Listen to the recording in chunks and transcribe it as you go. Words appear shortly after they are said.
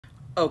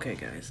Okay,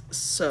 guys,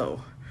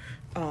 so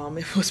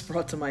it was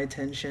brought to my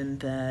attention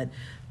that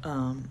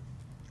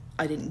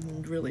I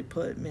didn't really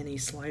put many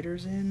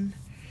sliders in,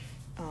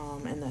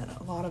 and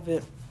that a lot of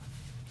it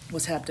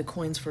was haptic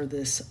coins for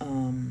this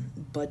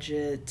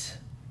budget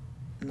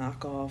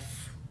knockoff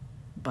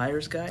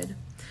buyer's guide.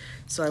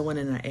 So I went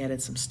in and I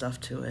added some stuff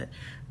to it.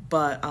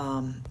 But,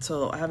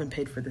 so I haven't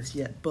paid for this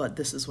yet, but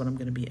this is what I'm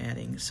going to be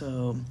adding.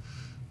 So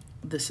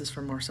this is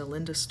from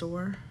Marcelinda's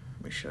store.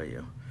 Let me show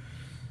you.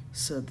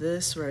 So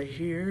this right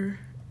here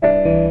is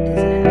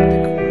a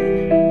haptic coin.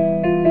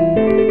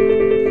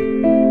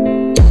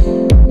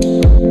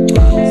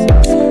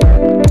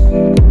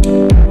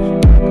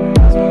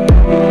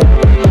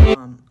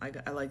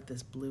 I like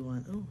this blue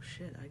one. Oh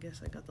shit, I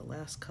guess I got the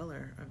last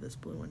color of this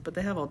blue one. But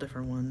they have all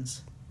different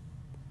ones.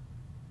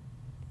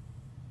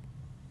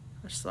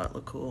 I just thought it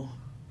looked cool.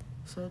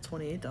 So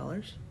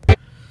 $28.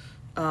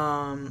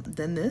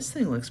 Then this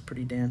thing looks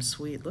pretty damn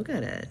sweet. Look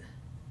at it.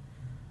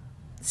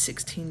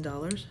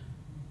 $16.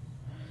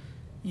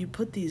 You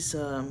put these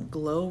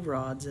glow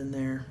rods in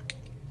there.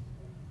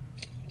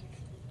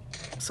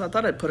 So I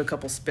thought I'd put a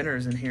couple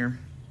spinners in here.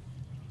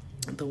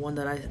 The one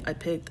that I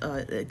picked,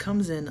 it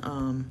comes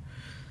in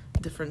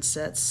different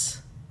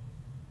sets.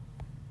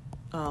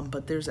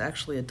 But there's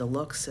actually a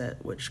deluxe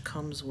set which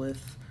comes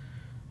with,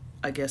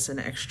 I guess, an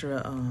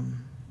extra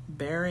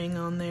bearing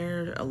on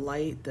there, a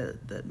light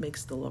that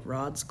makes the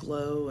rods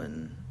glow,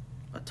 and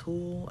a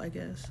tool, I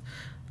guess.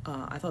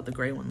 I thought the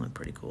gray one looked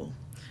pretty cool,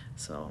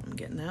 so I'm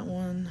getting that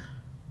one.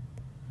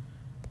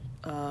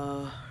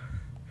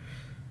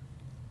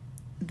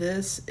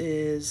 This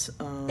is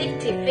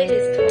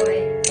FIDGET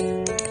toy.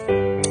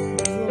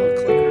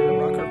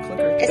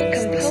 It's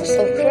composed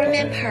of 4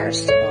 main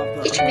parts.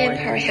 Each main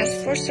part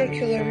has 4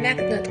 circular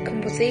magnet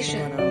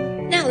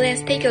composition. Now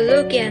let's take a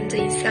look at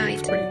the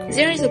inside.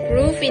 There is a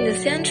groove in the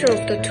center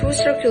of the 2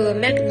 circular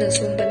magnets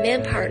on the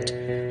main part.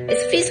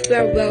 It fits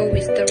very well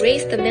with the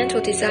raised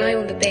metal design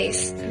on the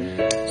base,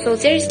 so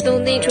there is no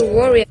need to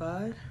worry.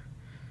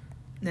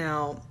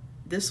 Now,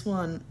 this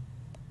one,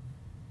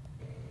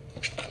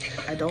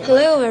 I don't.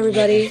 Hello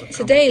everybody,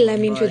 today let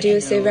me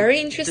introduce a very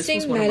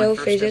interesting metal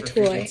fidget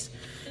toy.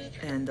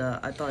 And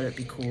I thought it'd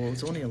be cool.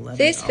 It's only $11.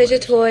 This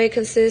fidget toy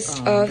consists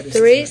of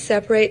 3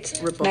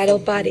 separate metal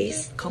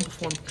bodies.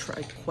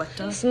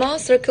 Small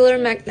circular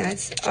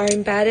magnets are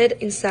embedded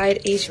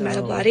inside each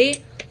metal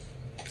body.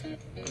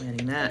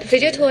 The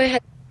fidget toy has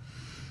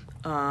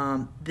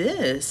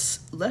this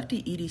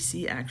Lefty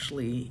EDC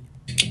actually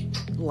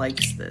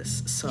likes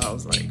this, so I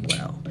was like,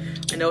 well,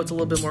 I know it's a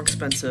little bit more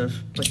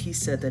expensive, but he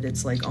said that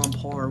it's like on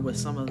par with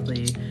some of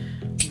the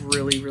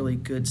really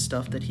good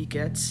stuff that he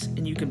gets,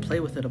 and you can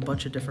play with it a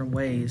bunch of different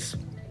ways.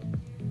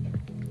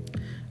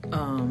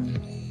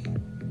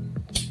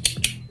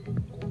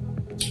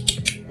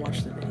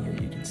 Watch the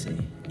video, you can see.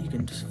 You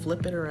can just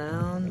flip it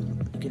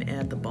around, you can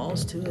add the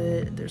balls to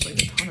it, there's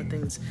like a ton of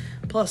things.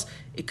 Plus,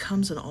 it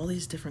comes in all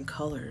these different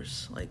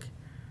colors. Like,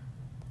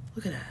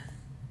 look at that.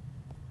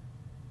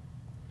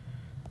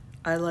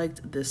 I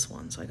liked this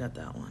one, so I got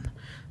that one.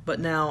 But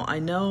now I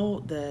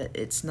know that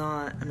it's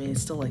not, I mean,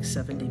 it's still like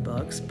 $70,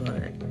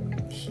 but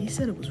he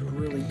said it was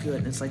really good,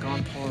 and it's like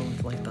on par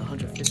with like the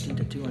 $150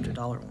 to $200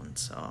 one.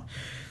 So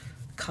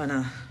kind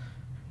of,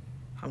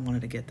 I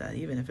wanted to get that,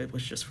 even if it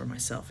was just for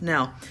myself.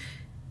 Now,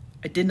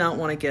 I did not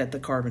want to get the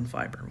carbon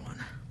fiber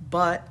one,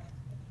 but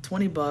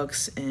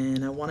 $20,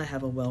 and I want to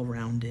have a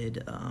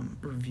well-rounded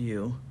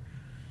review.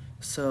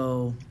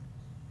 So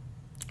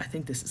I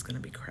think this is going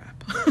to be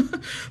crap.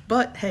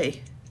 But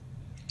hey,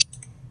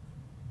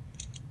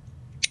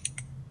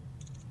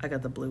 I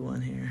got the blue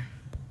one here.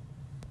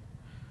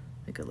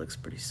 I think it looks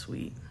pretty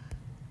sweet,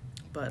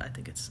 but I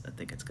think it's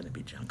going to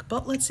be junk.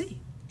 But let's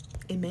see.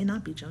 It may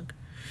not be junk.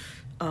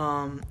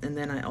 And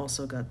then I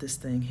also got this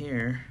thing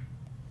here.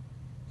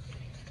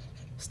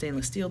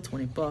 Stainless steel,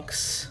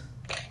 $20.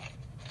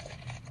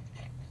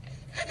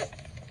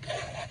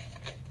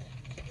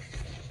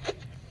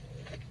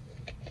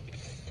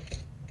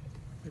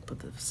 Put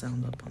the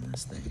sound up on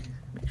this thing,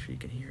 make sure you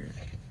can hear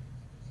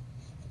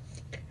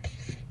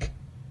it.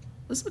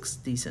 This looks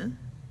decent.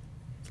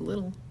 It's a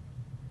little.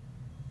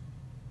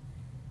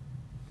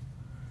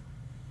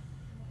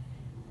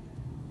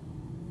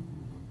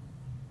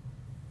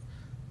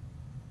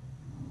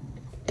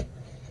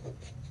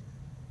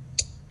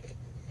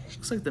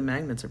 Looks like the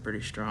magnets are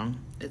pretty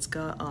strong. It's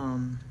got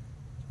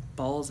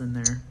balls in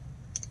there.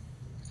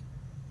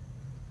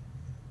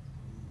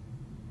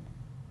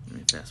 Let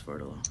me fast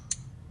forward a little.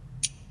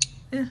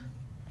 Yeah,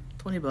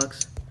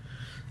 $20.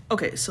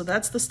 Okay, so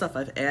that's the stuff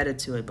I've added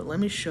to it, but let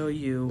me show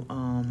you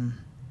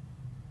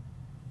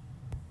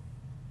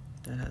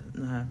that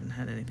I haven't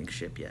had anything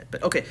shipped yet.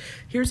 But okay,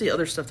 here's the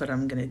other stuff that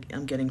I'm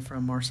getting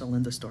from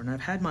Marcelinda's store, and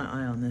I've had my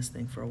eye on this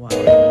thing for a while.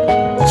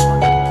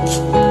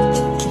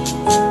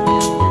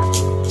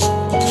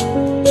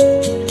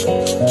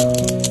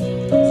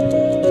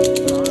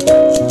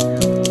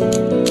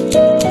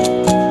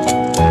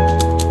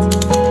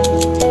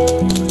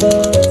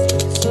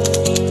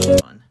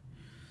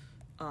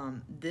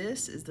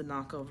 This is the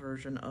knockoff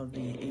version of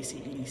the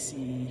AC/EDC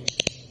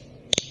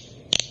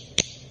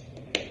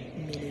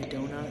mini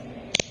donut.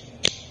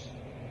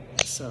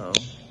 So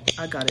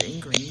I got it in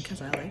green because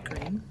I like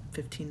green.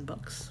 15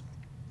 bucks.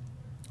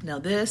 Now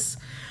this,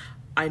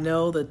 I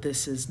know that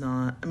this is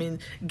not, I mean,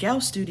 Gao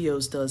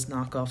Studios does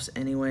knockoffs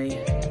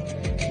anyway,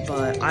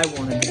 but I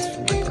wanted this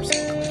for my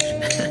personal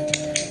collection.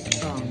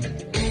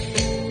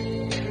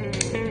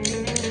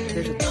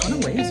 There's a ton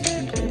of ways you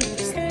can play with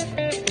this thing.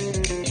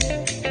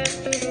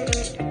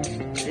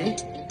 See?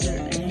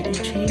 You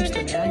change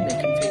the magnet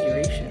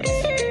configurations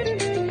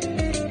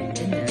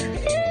in there.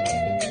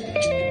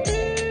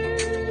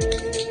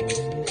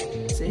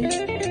 See? You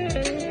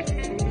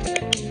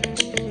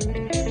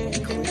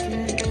click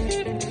it.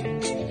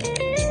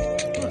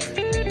 Look.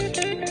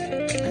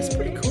 That's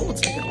pretty cool.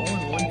 It's like an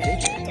all-in-one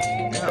fidget.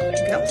 Now,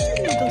 Gao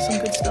Studios does some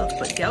good stuff,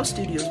 but Gao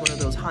Studios is one of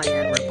those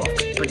high-end rip-off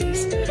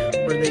companies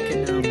where they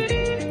can,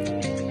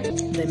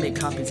 they make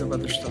copies of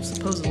other stuff.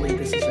 Supposedly,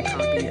 this is a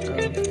copy of the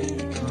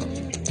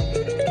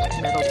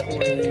Metal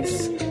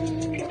Toys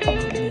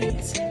minis.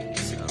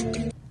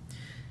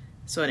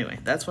 So anyway,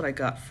 that's what I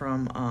got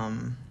from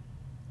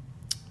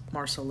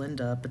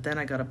Marcelinda. But then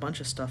I got a bunch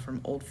of stuff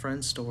from Old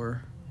Friend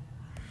Store.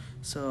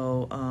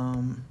 So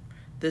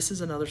this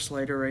is another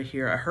slider right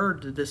here. I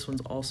heard that this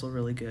one's also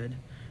really good.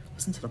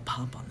 Listen to the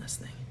pop on this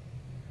thing.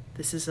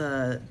 This is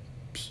a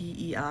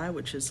PEI,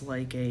 which is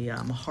like a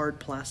hard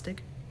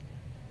plastic.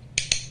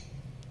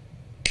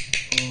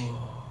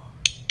 Oh,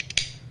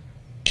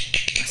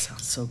 that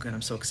sounds so good.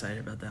 I'm so excited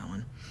about that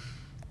one.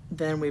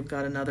 Then we've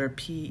got another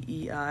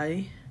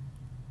PEI.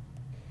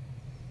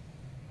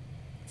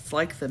 It's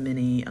like the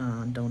mini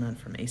donut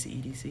from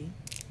AC/EDC.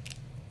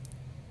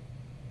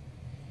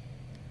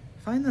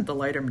 I find that the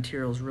lighter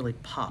materials really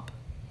pop.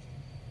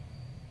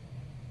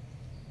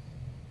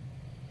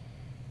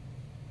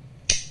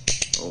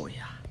 Oh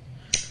yeah.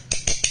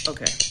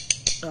 Okay.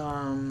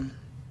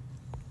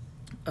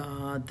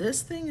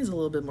 This thing is a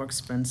little bit more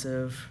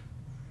expensive.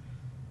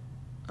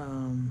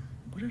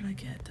 What did I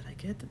get?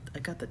 I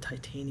got the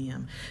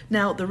titanium.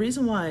 Now, the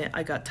reason why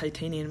I got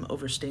titanium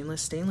over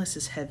stainless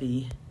is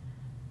heavy,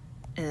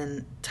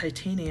 and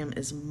titanium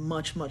is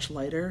much, much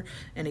lighter.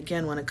 And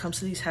again, when it comes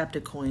to these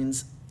haptic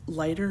coins,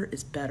 lighter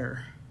is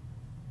better.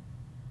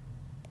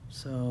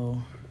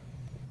 So,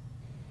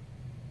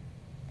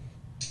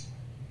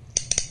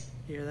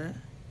 hear that?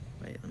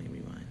 Wait, let me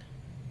rewind.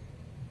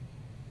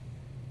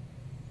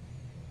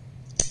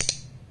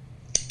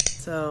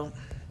 So,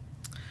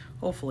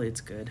 hopefully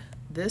it's good.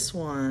 This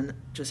one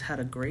just had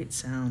a great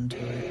sound to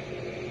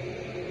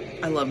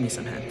it. I love me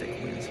some haptic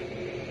coins.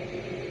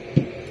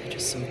 They're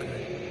just so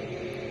good.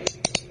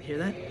 Hear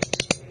that?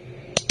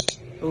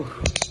 Ooh.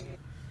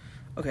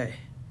 Okay.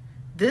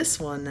 This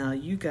one, now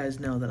you guys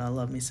know that I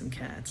love me some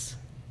cats.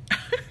 I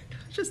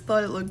just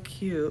thought it looked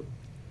cute.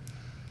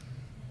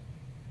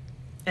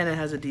 And it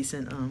has a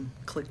decent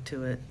click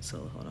to it.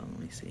 So hold on, let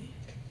me see.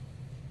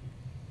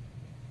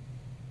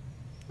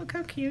 Look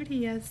how cute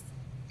he is.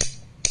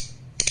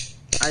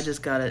 I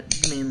just got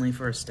it mainly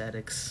for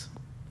aesthetics.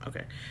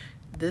 Okay.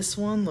 This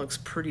one looks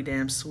pretty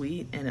damn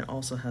sweet, and it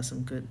also has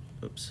some good,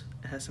 oops,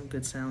 it has some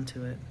good sound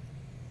to it.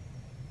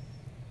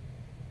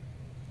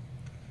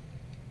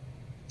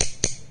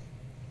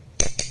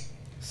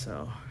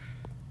 So,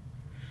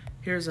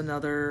 here's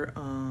another,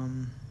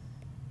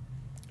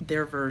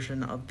 their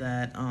version of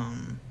that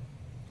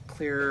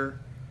clear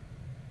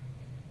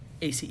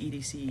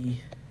AC/EDC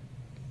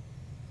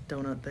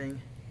donut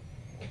thing.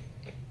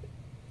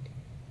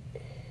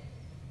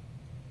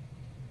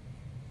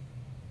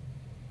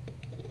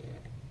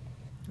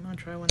 Come on,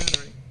 try one out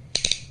already.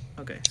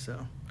 Okay,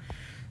 so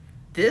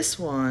this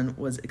one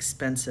was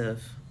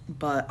expensive,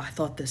 but I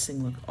thought this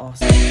thing looked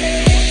awesome.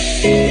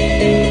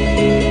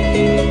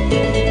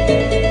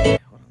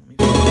 Hold on, let me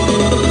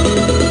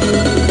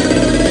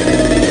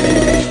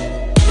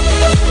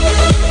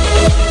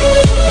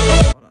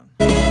hold on.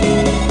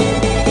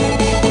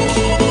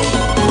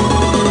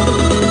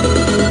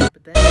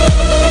 But then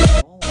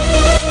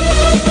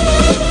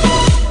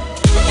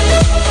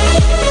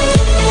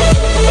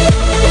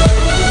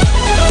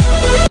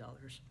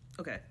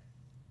okay,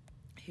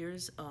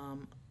 here's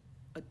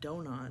a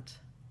donut,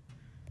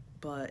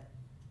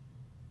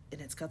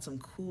 and it's got some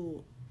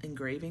cool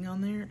engraving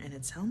on there, and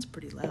it sounds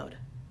pretty loud.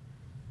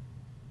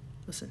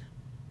 Listen.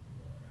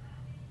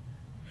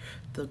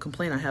 The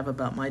complaint I have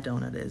about my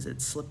donut is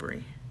it's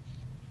slippery.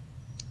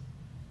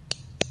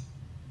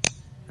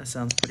 That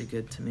sounds pretty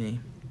good to me.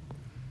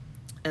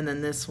 And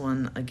then this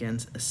one, again,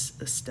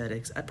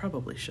 aesthetics. I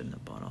probably shouldn't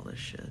have bought all this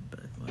shit,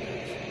 but whatever.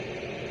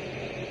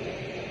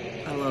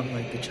 I love,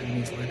 like, the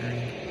Chinese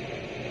lettering.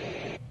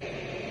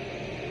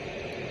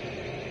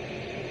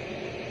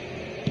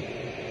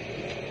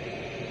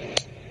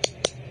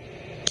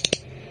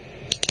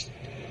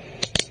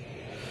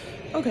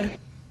 Okay.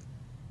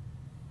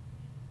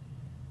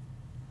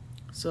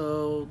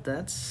 So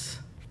that's,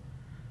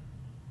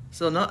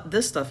 so not,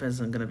 this stuff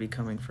isn't going to be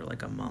coming for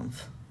like a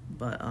month,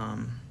 but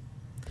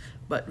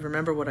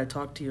remember what I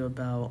talked to you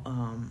about,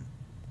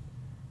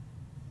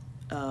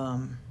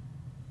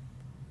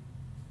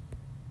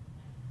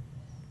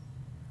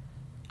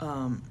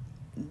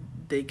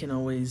 they can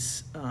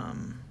always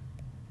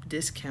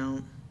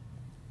discount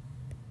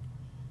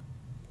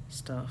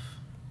stuff.